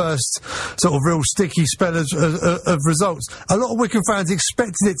your first sort of real sticky spell of results. A lot of Wycombe fans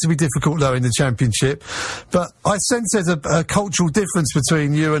expected it to be difficult, though, in the Championship, but I sense there's a cultural difference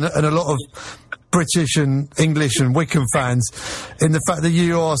between you and a lot of British and English and Wycombe fans in the fact that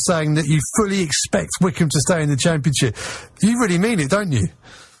you are saying that you fully expect Wycombe to stay in the Championship. You really mean it, don't you?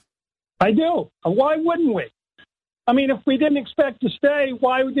 I do. Why wouldn't we? I mean, if we didn't expect to stay,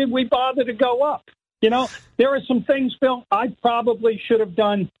 why did we bother to go up? There are some things, Phil, I probably should have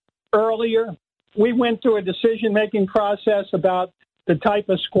done earlier. We went through a decision-making process about the type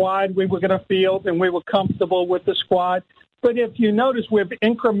of squad we were going to field, and we were comfortable with the squad. But if you notice, we've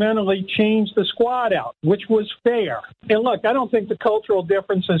incrementally changed the squad out, which was fair. And look, I don't think the cultural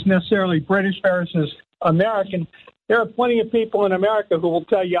difference is necessarily British versus American. There are plenty of people in America who will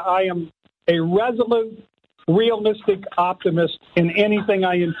tell you I am a resolute, realistic optimist in anything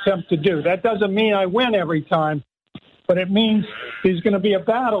I attempt to do. That doesn't mean I win every time, but it means there's going to be a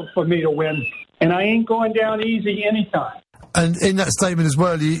battle for me to win, and I ain't going down easy anytime. And in that statement as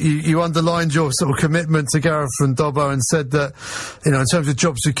well, you underlined your sort of commitment to Gareth and Dobbo and said that, in terms of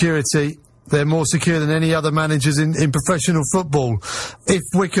job security, they're more secure than any other managers in professional football. If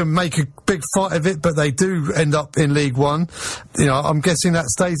Wycombe make a big fight of it, but they do end up in League One, I'm guessing that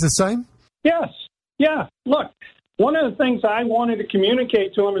stays the same? Yes. Yeah. Look, one of the things I wanted to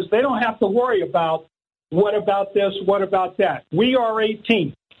communicate to them is they don't have to worry about what about this, what about that. We are a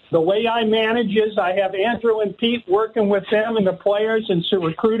team. The way I manage is I have Andrew and Pete working with them and the players and so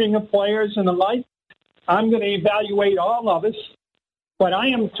recruiting of players and the like. I'm going to evaluate all of us, but I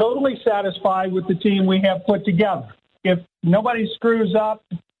am totally satisfied with the team we have put together. If nobody screws up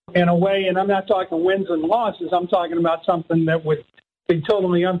in a way, and I'm not talking wins and losses, I'm talking about something that would be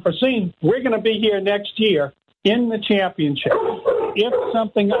totally unforeseen, we're going to be here next year in the championship. If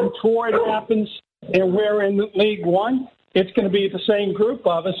something untoward happens and we're in League One, it's going to be the same group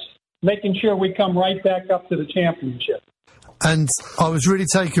of us making sure we come right back up to the championship. And I was really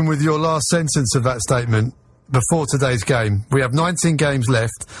taken with your last sentence of that statement before today's game. We have 19 games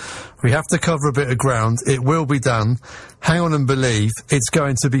left. We have to cover a bit of ground. It will be done. Hang on and believe. It's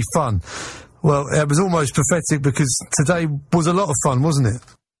going to be fun. Well, it was almost prophetic because today was a lot of fun, wasn't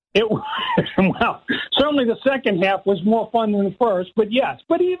it? Well, certainly the second half was more fun than the first, but yes.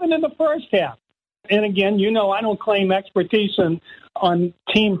 But even in the first half, and again, I don't claim expertise on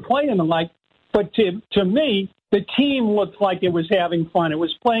team play and the like, but to me, the team looked like it was having fun. It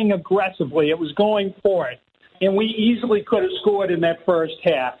was playing aggressively. It was going for it. And we easily could have scored in that first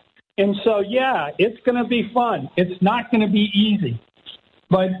half. And so, yeah, it's going to be fun. It's not going to be easy.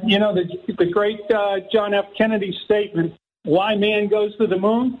 But, the great John F. Kennedy statement, why man goes to the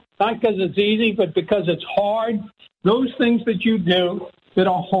moon? Not because it's easy, but because it's hard. Those things that you do that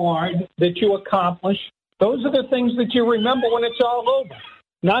are hard, that you accomplish, those are the things that you remember when it's all over.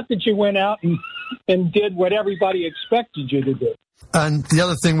 Not that you went out and did what everybody expected you to do. And the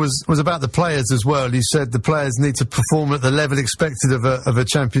other thing was about the players as well. You said the players need to perform at the level expected of a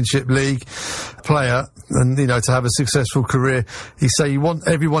Championship League player and, to have a successful career. You say you want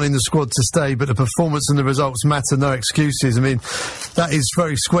everyone in the squad to stay, but the performance and the results matter, no excuses. I mean, that is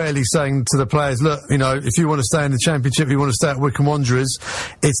very squarely saying to the players, look, if you want to stay in the Championship, you want to stay at Wycombe Wanderers,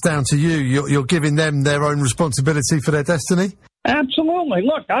 it's down to you. You're giving them their own responsibility for their destiny? Absolutely.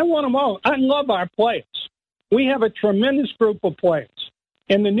 Look, I want them all. I love our players. We have a tremendous group of players.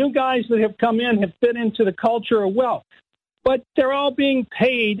 And the new guys that have come in have fit into the culture well. But they're all being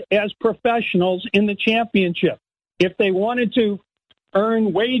paid as professionals in the championship. If they wanted to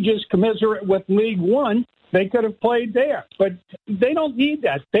earn wages commensurate with League One, they could have played there. But they don't need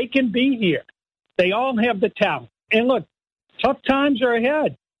that. They can be here. They all have the talent. And look, tough times are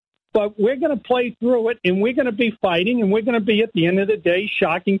ahead. But we're going to play through it, and we're going to be fighting, and we're going to be, at the end of the day,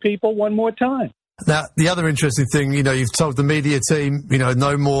 shocking people one more time. Now, the other interesting thing, you've told the media team,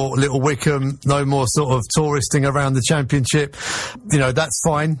 no more Little Wycombe, no more sort of touristing around the Championship. That's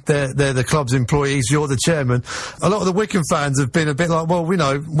fine. They're the club's employees. You're the chairman. A lot of the Wycombe fans have been a bit like, well,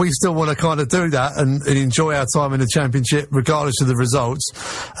 we still want to kind of do that and enjoy our time in the Championship regardless of the results.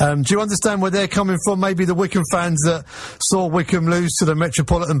 Do you understand where they're coming from? Maybe the Wycombe fans that saw Wycombe lose to the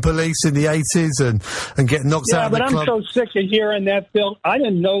Metropolitan Police in the 80s and get knocked out of the club. Yeah, but I'm so sick of hearing that, Bill. I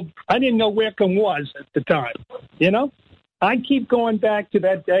didn't know Wycombe was at the time. I keep going back to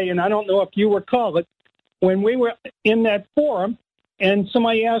that day, and I don't know if you recall it, when we were in that forum and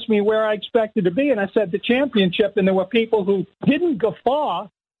somebody asked me where I expected to be, and I said the Championship, and there were people who didn't guffaw.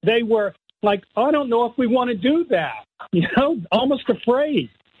 They were like, I don't know if we want to do that, almost afraid.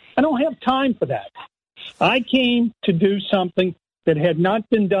 I don't have time for that. I came to do something that had not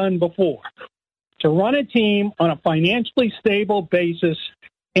been done before, to run a team on a financially stable basis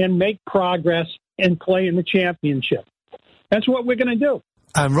and make progress and play in the Championship. That's what we're going to do.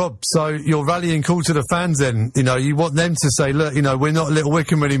 And Rob, so your rallying call to the fans then, you want them to say, look, we're not Little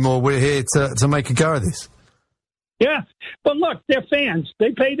Wycombe anymore. We're here to make a go of this. Yeah. But look, they're fans.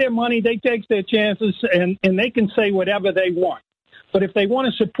 They pay their money. They take their chances and they can say whatever they want. But if they want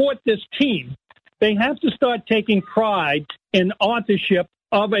to support this team, they have to start taking pride in authorship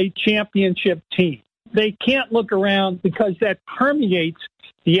of a championship team. They can't look around because that permeates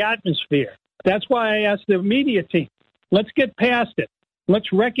the atmosphere. That's why I asked the media team, let's get past it.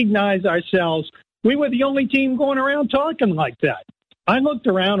 Let's recognize ourselves. We were the only team going around talking like that. I looked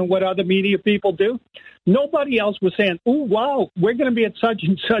around at what other media people do. Nobody else was saying, "Ooh, wow, we're going to be at such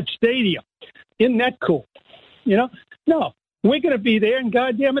and such stadium. Isn't that cool?" No, we're going to be there, and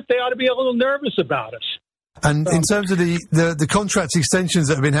goddamn it, they ought to be a little nervous about us. And in terms of the contract extensions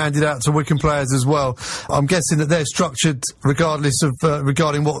that have been handed out to Wycombe players as well, I'm guessing that they're structured regardless of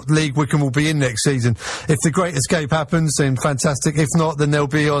regarding what league Wycombe will be in next season. If the Great Escape happens, then fantastic. If not, then they'll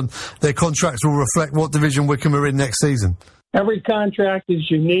be on. Their contracts will reflect what division Wycombe are in next season. Every contract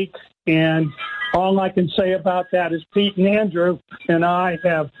is unique. And all I can say about that is Pete and Andrew and I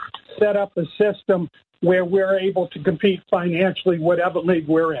have set up a system where we're able to compete financially, whatever league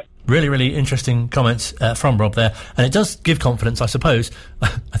we're in. Really, really interesting comments from Rob there. And it does give confidence, I suppose,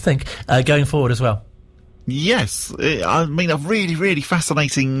 I think, going forward as well. Yes, I mean, a really, really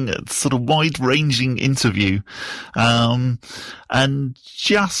fascinating, sort of wide-ranging interview. And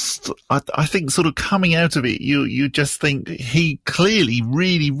just, I think sort of coming out of it, you just think he clearly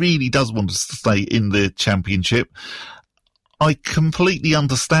really, really does want us to stay in the Championship. I completely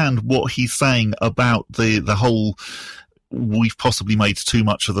understand what he's saying about the whole, we've possibly made too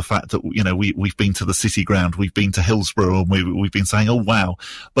much of the fact that, you know, we've been to the City Ground, we've been to Hillsborough, and we've been saying, oh, wow.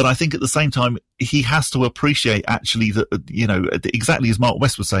 But I think at the same time, he has to appreciate actually that, you know, exactly as Mark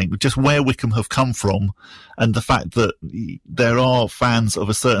West was saying, just where Wycombe have come from and the fact that there are fans of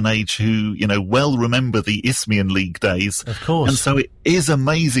a certain age who, you know, well remember the Isthmian League days. Of course. And so it is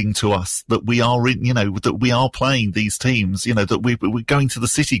amazing to us that we are in, you know, that we are playing these teams, you know, that we're going to the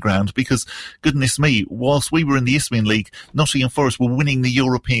City Ground because, goodness me, whilst we were in the Isthmian League, Nottingham Forest were winning the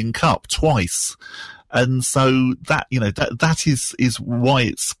European Cup twice. And so that, you know, that is why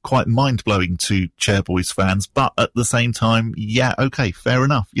it's quite mind-blowing to Chairboys fans. But at the same time, yeah, okay, fair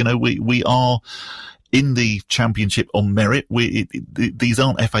enough. You know, we are in the Championship on merit. These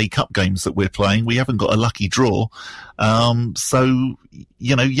aren't FA Cup games that we're playing. We haven't got a lucky draw. So,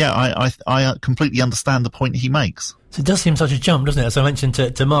 you know, yeah, I completely understand the point he makes. So it does seem such a jump, doesn't it? As I mentioned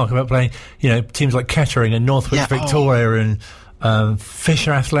to Mark about playing, you know, teams like Kettering and Northwich Victoria and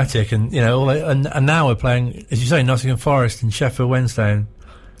Fisher Athletic and, you know, all that, and now we're playing, as you say, Nottingham Forest and Sheffield Wednesday. And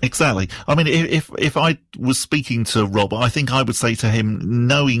exactly. I mean, if I was speaking to Rob, I think I would say to him,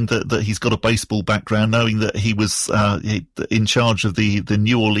 knowing that he's got a baseball background, knowing that he was in charge of the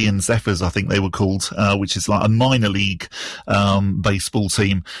New Orleans Zephyrs, I think they were called, which is like a minor league baseball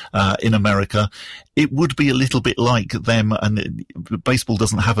team in America. It would be a little bit like them, and baseball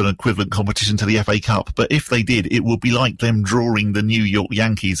doesn't have an equivalent competition to the FA Cup, but if they did, it would be like them drawing the New York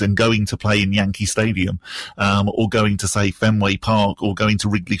Yankees and going to play in Yankee Stadium, or going to, say, Fenway Park, or going to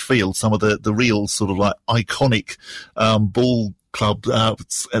Wrigley Field, some of the real sort of like iconic ball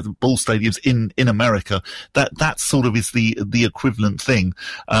stadiums in America. That sort of is the equivalent thing.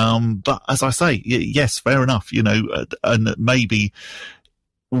 But as I say, yes, fair enough, you know, and maybe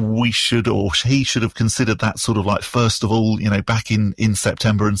we should, or he should have considered that sort of like, first of all, you know, back in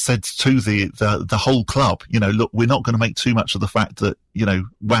September, and said to the whole club, you know, look, we're not going to make too much of the fact that, you know,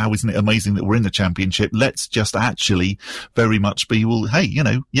 wow, isn't it amazing that we're in the Championship? Let's just actually very much be, well, hey, you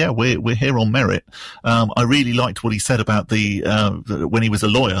know, yeah, we're here on merit. I really liked what he said about when he was a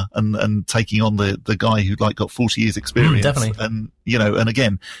lawyer and taking on the guy who'd like got 40 years experience. Definitely. And, you know, and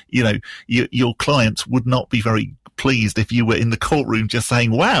again, you know, your client would not be very pleased if you were in the courtroom just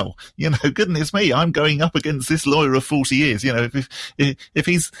saying, wow, you know, goodness me, I'm going up against this lawyer of 40 years. You know, if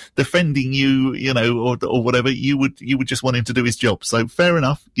he's defending you, you know, or whatever, you would just want him to do his job. So fair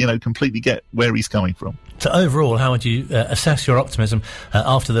enough, you know, completely get where he's coming from. So overall, how would you assess your optimism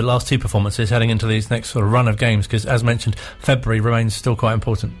after the last two performances heading into these next sort of run of games? Because as mentioned, February remains still quite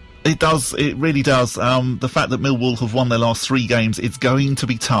important. It does. It really does. The fact that Millwall have won their last 3 games, it's going to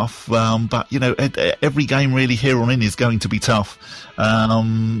be tough. But, you know, every game really here on in is going to be tough.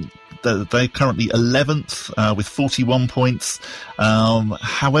 They're currently 11th with 41 points.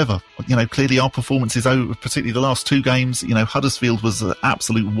 However, you know, clearly our performances over, particularly the last 2 games, you know, Huddersfield was an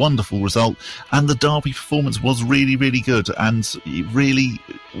absolute wonderful result, and the Derby performance was really, really good, and really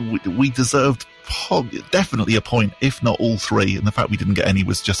we deserved definitely a point, if not all 3, and the fact we didn't get any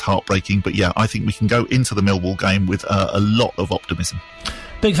was just heartbreaking. But yeah, I think we can go into the Millwall game with a lot of optimism.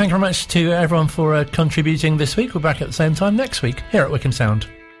 Big thank you very much to everyone for contributing this week. We're back at the same time next week here at Wycombe Sound.